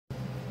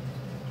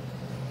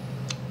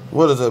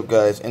What is up,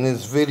 guys? In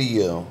this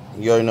video,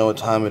 you already know what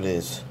time it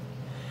is.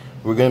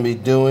 We're going to be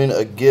doing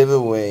a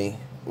giveaway,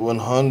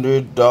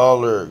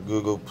 $100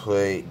 Google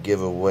Play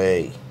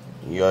giveaway.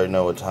 You already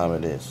know what time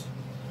it is.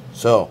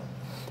 So,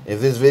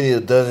 if this video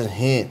doesn't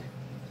hit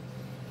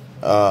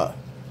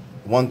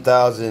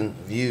 1,000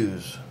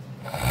 views,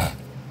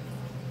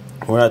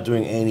 we're not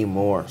doing any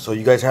more. So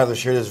you guys have to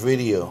share this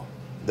video.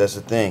 That's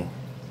the thing.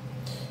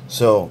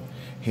 So,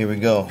 here we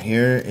go.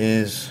 Here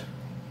is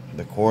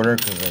the quarter,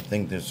 because I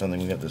think there's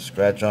something we have to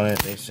scratch on it,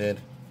 they said.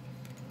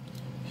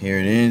 Here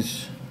it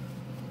is.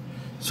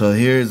 So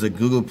here's the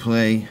Google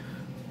Play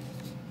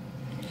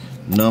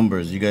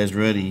numbers. You guys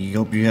ready? You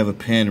hope you have a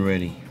pen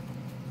ready.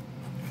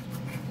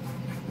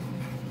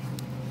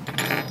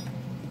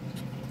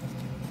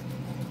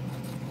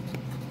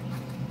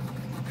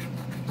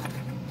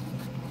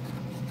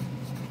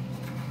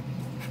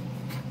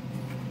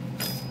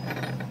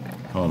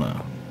 Hold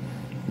on.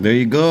 There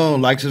you go.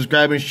 Like,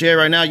 subscribe, and share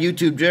right now.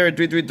 YouTube,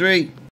 Jared333.